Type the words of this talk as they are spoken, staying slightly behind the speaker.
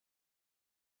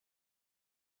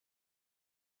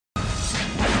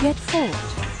Get forked.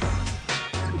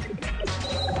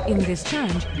 In this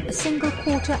challenge, a single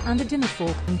quarter and a dinner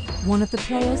fork, one of the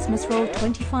players must roll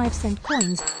 25-cent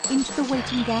coins into the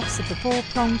waiting gaps of the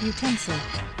four-pronged utensil.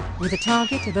 With a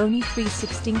target of only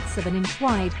 3/16 of an inch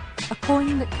wide, a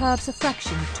coin that curves a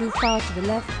fraction too far to the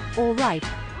left or right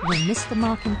will miss the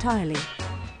mark entirely.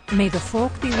 May the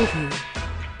fork be with you.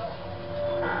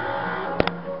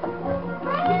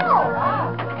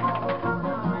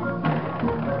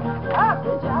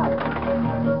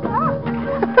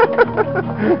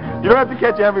 You don't have to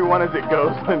catch every one as it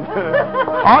goes.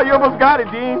 Oh, you almost got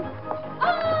it, Dean.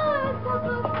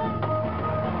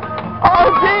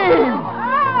 Oh, Dean!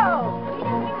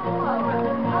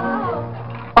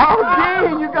 Oh,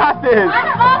 Dean, you got this.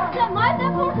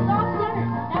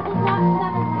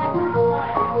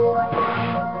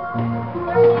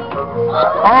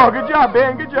 Oh, good job,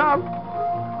 Ben. Good job.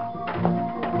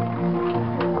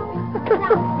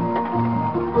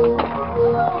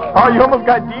 Oh, you almost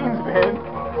got Dean's, Ben.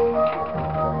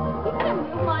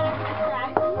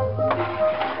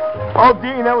 Oh,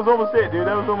 Dean, that was almost it, dude.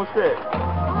 That was almost it. All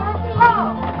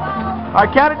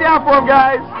right, count it down for him,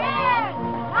 guys.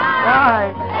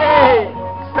 9, 8,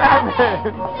 7,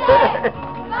 6,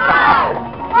 5,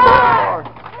 4,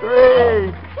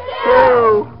 3,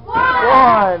 2,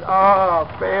 1. Oh,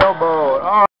 fail mode.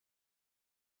 Oh.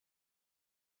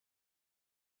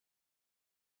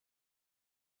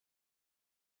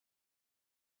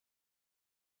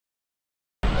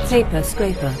 Paper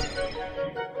scraper.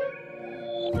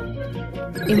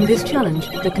 In this challenge,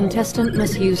 the contestant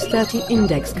must use 30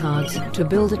 index cards to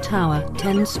build a tower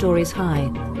 10 stories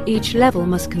high. Each level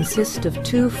must consist of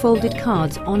 2 folded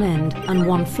cards on end and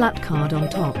 1 flat card on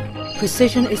top.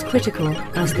 Precision is critical,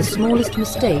 as the smallest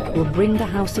mistake will bring the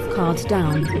house of cards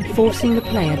down, forcing the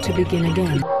player to begin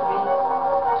again.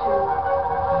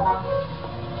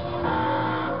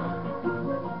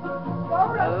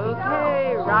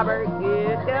 Okay, Robert,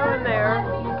 get going there.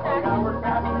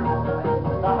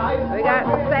 We got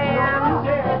Sam.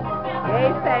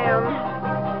 Hey, Sam.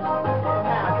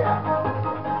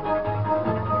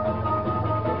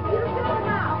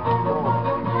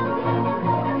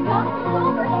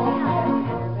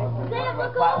 Sam,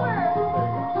 look over.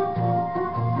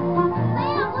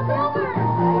 Sam, look over.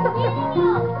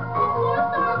 Daniel, it's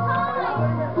 4-star time.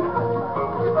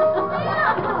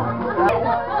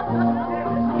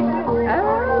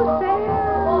 Oh, Sam.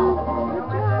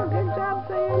 Good job,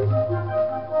 Sam.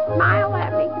 Smile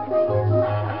at me, Sam. Oh,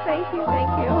 thank you, thank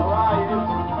you.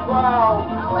 12,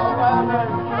 11,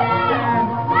 10,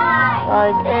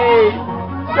 9, 8,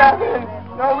 7.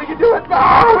 No, we can do it. No,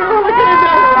 we really can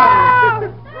do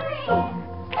it. 3,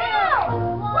 2,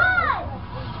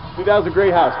 1. Dude, that was a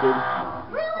great house, dude.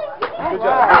 Really? Good job. Good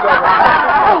job.